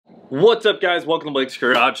What's up, guys? Welcome to Blake's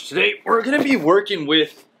Garage. Today we're going to be working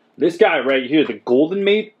with this guy right here, the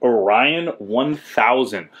GoldenMate Orion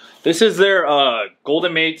 1000. This is their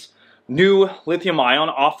GoldenMate's new lithium-ion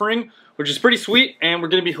offering, which is pretty sweet, and we're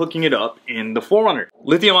going to be hooking it up in the 4Runner.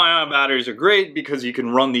 Lithium-ion batteries are great because you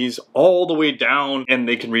can run these all the way down and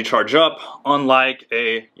they can recharge up, unlike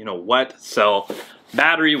a wet cell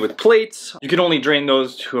battery with plates. You can only drain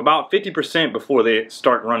those to about 50% before they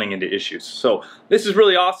start running into issues. So this is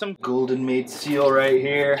really awesome. GoldenMate seal right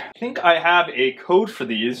here. I think I have a code for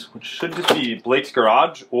these, which should just be Blake's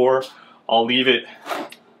Garage, or I'll leave it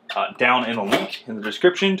down in a link in the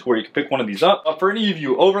description to where you can pick one of these up. For any of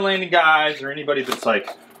you overlanding guys or anybody that's like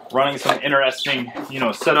running some interesting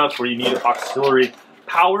setups where you need auxiliary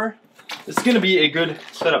power, this is going to be a good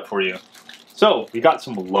setup for you. So we got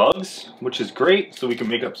some lugs, which is great, so we can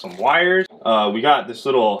make up some wires. We got this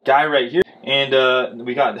little guy right here, and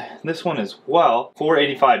we got this one as well,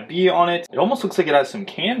 485B on it. It almost looks like it has some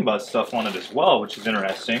CAN bus stuff on it as well, which is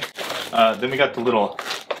interesting. Then we got the little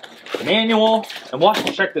manual, and watch,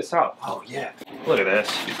 check this out. Oh yeah, look at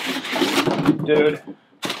this. Dude,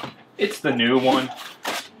 it's the new one.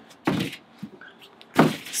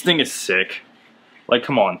 This thing is sick. Like,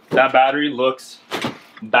 come on, that battery looks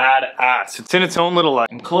badass. It's in its own little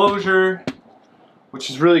enclosure,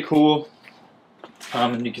 which is really cool.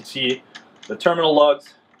 And you can see the terminal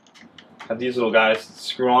lugs have these little guys that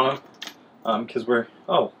screw on them because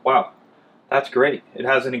oh wow, that's great. It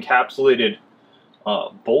has an encapsulated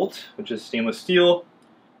bolt, which is stainless steel.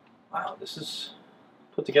 Wow, this is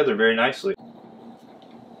put together very nicely.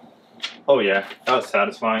 Oh yeah, that was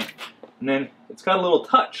satisfying. And then it's got a little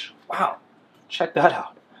touch. Wow, check that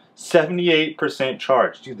out. 78%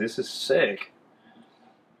 charge. Dude, this is sick.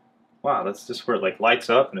 Wow, that's just where it like lights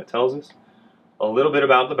up and it tells us a little bit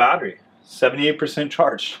about the battery. 78%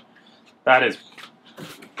 charged. That is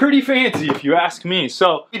pretty fancy if you ask me.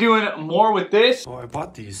 So we're doing more with this. So I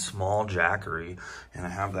bought these small Jackery and I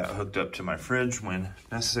have that hooked up to my fridge when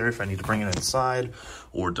necessary if I need to bring it inside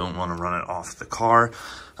or don't want to run it off the car.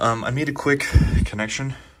 I made a quick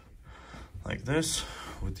connection like this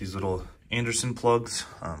with these little Anderson plugs.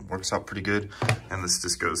 Works out pretty good, and this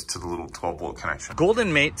just goes to the little 12-volt connection.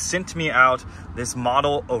 GoldenMate sent me out this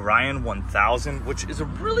model Orion 1000, which is a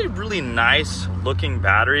really nice looking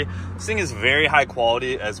battery. This thing is very high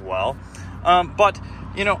quality as well, but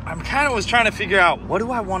I'm kind of was trying to figure out what do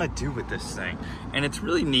I want to do with this thing, and it's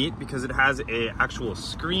really neat because it has a actual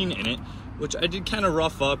screen in it, which I did kind of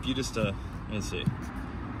rough up. You just let me see,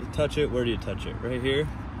 you touch it. Where do you touch it? Right here.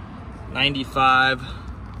 95%.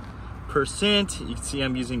 You can see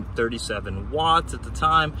I'm using 37 watts at the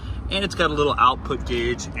time, and it's got a little output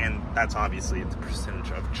gauge, and that's obviously the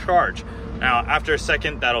percentage of charge. Now, after a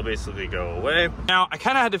second, that'll basically go away. Now, I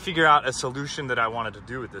kind of had to figure out a solution that I wanted to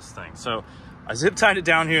do with this thing. So I zip tied it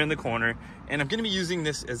down here in the corner, and I'm going to be using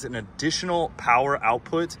this as an additional power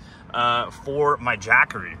output for my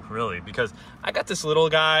Jackery, really, because I got this little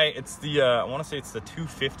guy. It's the, I want to say it's the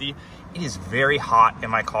 250. It is very hot in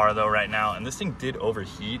my car though right now, and this thing did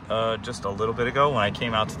overheat just a little bit ago when I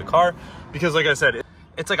came out to the car, because like I said,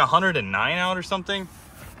 it's like 109 out or something.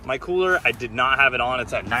 My cooler, I did not have it on.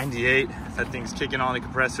 It's at 98. That thing's kicking on the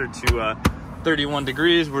compressor to 31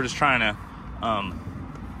 degrees. We're just trying to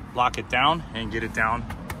lock it down and get it down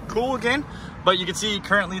cool again. But you can see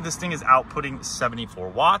currently this thing is outputting 74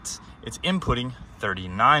 watts. It's inputting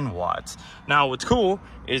 39 watts. Now what's cool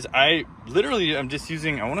is I'm just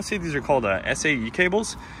using, I want to say these are called SAE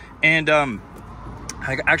cables, and I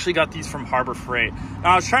actually got these from Harbor Freight.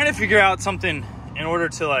 Now I was trying to figure out something in order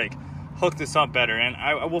to like hook this up better, and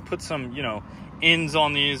I will put some ends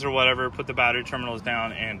on these or whatever, put the battery terminals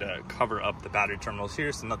down and cover up the battery terminals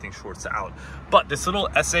here so nothing shorts out. But this little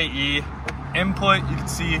SAE input, you can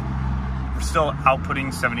see we're still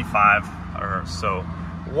outputting 75 or so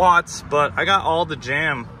watts, but I got all the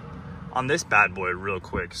jam on this bad boy real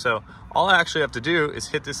quick. So all I actually have to do is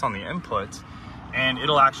hit this on the input, and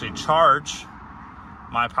it'll actually charge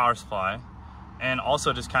my power supply, and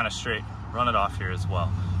also just kind of straight run it off here as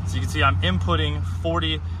well. So you can see I'm inputting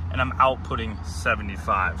 40 and I'm outputting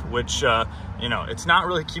 75, which it's not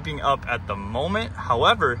really keeping up at the moment.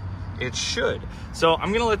 However, it should. So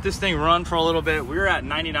I'm gonna let this thing run for a little bit. We were at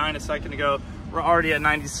 99 a second ago. We're already at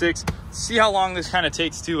 96. See how long this kind of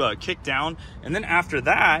takes to kick down. And then after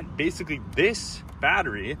that, basically this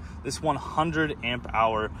battery, this 100 amp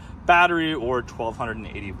hour battery or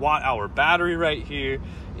 1280 watt hour battery right here,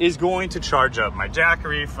 is going to charge up my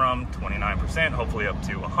Jackery from 29%, hopefully up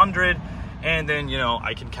to 100. And then,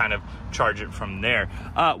 I can kind of charge it from there.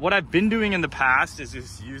 What I've been doing in the past is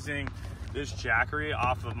just using this Jackery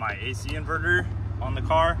off of my AC inverter on the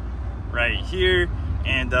car right here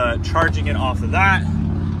and charging it off of that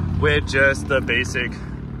with just the basic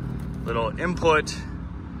little input,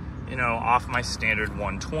 you know, off my standard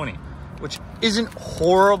 120, which isn't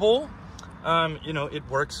horrible. You know, it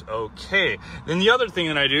works okay. Then the other thing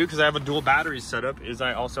that I do, because I have a dual battery setup, is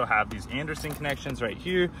I also have these Anderson connections right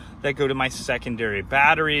here that go to my secondary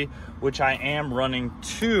battery, which I am running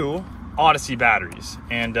 2 Odyssey batteries.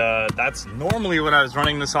 And that's normally what I was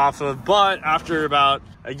running this off of, but after about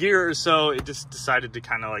a year or so, it just decided to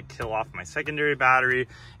kind of like kill off my secondary battery.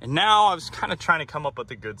 And now I was kind of trying to come up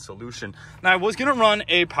with a good solution. Now I was gonna run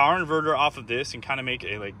a power inverter off of this and kind of make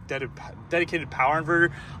a like dedicated power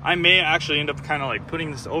inverter. I may actually end up kind of like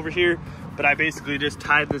putting this over here, but I basically just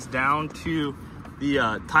tied this down to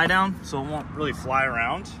the tie down so it won't really fly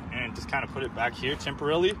around, and just kind of put it back here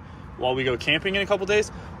temporarily while we go camping in a couple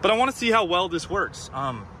days. But I want to see how well this works.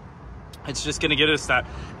 It's just gonna get us that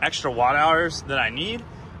extra watt hours that I need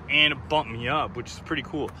and bump me up, which is pretty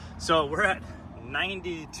cool. So we're at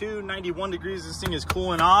 92, 91 degrees. This thing is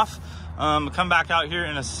cooling off. Come back out here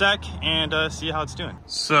in a sec and see how it's doing.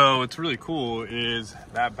 So what's really cool is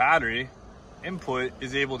that battery input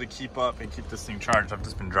is able to keep up and keep this thing charged. I've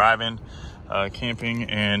just been driving, camping,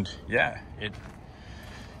 and yeah, it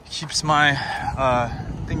keeps my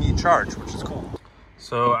thingy charged, which is cool.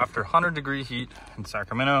 So after 100-degree heat in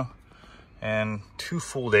Sacramento and 2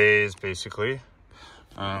 full days, basically,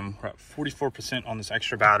 we're at 44% on this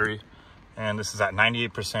extra battery, and this is at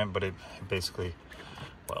 98%, but it basically,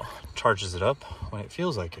 well, charges it up when it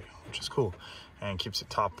feels like it, which is cool, and keeps it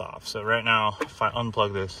topped off. So right now, if I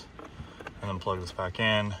unplug this and then plug this back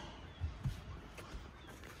in,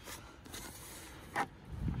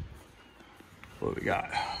 what do we got?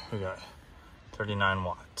 We got 39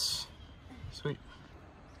 watts. Sweet.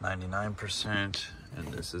 99%, and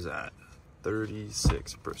this is at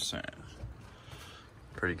 36%.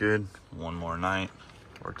 Pretty good. One more night.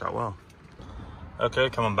 Worked out well. Okay,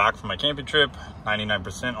 coming back from my camping trip,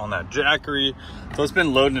 99% on that Jackery. So it's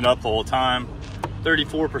been loading it up the whole time.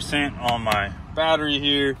 34% on my battery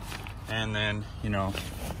here. And then, you know,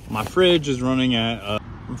 my fridge is running at,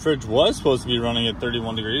 my fridge was supposed to be running at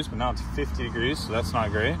 31 degrees, but now it's 50 degrees, so that's not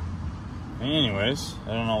great. Anyways,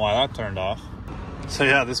 I don't know why that turned off. So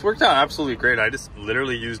yeah, this worked out absolutely great. I just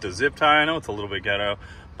literally used a zip tie. I know it's a little bit ghetto,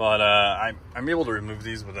 but I'm able to remove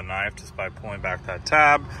these with a knife just by pulling back that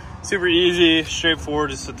tab. Super easy,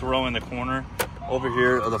 straightforward, just to throw in the corner over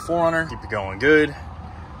here of the 4Runner. Keep it going good.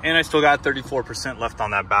 And I still got 34% left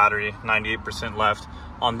on that battery, 98% left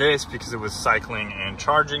on this because it was cycling and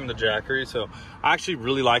charging the Jackery. So I actually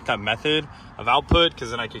really like that method of output,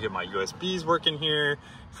 because then I could get my USBs working here.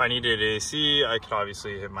 If I needed AC, I could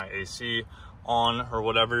obviously hit my AC on or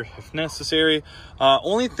whatever if necessary.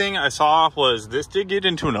 Only thing I saw was this did get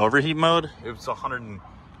into an overheat mode. It was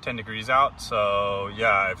 110 degrees out. So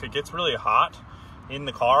yeah, if it gets really hot in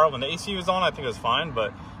the car, when the AC was on, I think it was fine,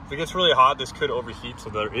 but if it gets really hot, this could overheat. So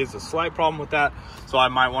there is a slight problem with that. So I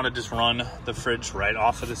might want to just run the fridge right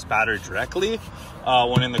off of this battery directly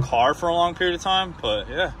when in the car for a long period of time. But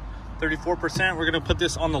yeah, 34%. We're gonna put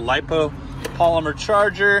this on the LiPo polymer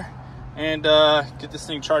charger and get this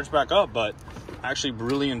thing charged back up. But I actually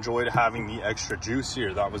really enjoyed having the extra juice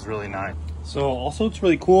here. That was really nice. So also it's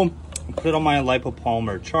really cool, put it on my LiPo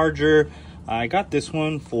polymer charger. I got this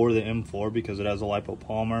one for the M4 because it has a LiPo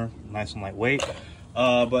polymer, nice and lightweight.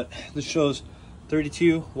 But this shows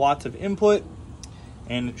 32 watts of input,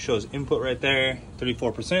 and it shows input right there,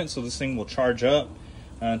 34%. So this thing will charge up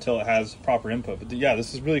until it has proper input. But yeah,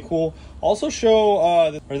 this is really cool. Also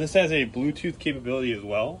show, this has a Bluetooth capability as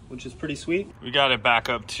well, which is pretty sweet. We got it back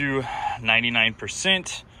up to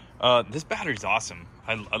 99%. This battery's awesome.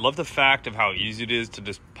 I love the fact of how easy it is to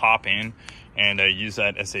just pop in and use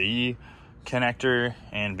that SAE connector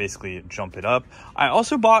and basically jump it up. I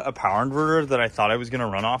also bought a power inverter that I thought I was going to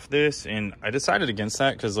run off this, and I decided against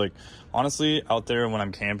that because, like, honestly, out there when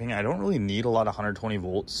I'm camping, I don't really need a lot of 120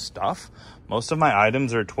 volt stuff. Most of my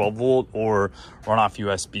items are 12 volt or run off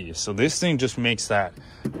USB. So this thing just makes that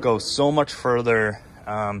go so much further,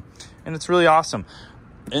 and it's really awesome.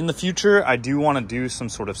 In the future, I do want to do some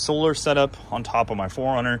sort of solar setup on top of my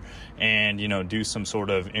 4Runner and, you know, do some sort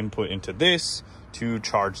of input into this to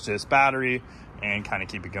charge this battery and kind of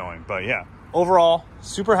keep it going. But yeah, overall,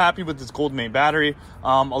 super happy with this GoldenMate battery.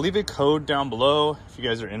 I'll leave a code down below if you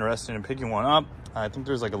guys are interested in picking one up. I think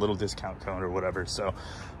there's like a little discount code or whatever. So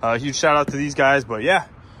huge shout out to these guys. But yeah,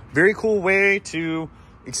 very cool way to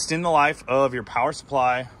extend the life of your power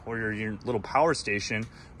supply or your little power station.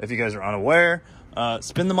 If you guys are unaware,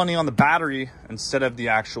 spend the money on the battery instead of the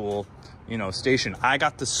actual, you know, station. I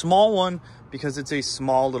got the small one because it's a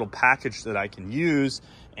small little package that I can use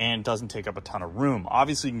and doesn't take up a ton of room.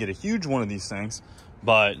 Obviously, you can get a huge one of these things,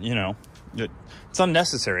 but, you know, it's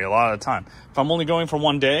unnecessary a lot of the time. If I'm only going for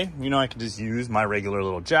one day, you know, I can just use my regular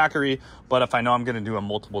little Jackery. But if I know I'm going to do a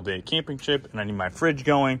multiple day camping trip and I need my fridge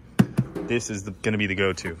going, this is going to be the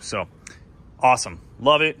go-to. So awesome.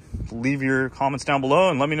 Love it. Leave your comments down below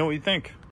and let me know what you think.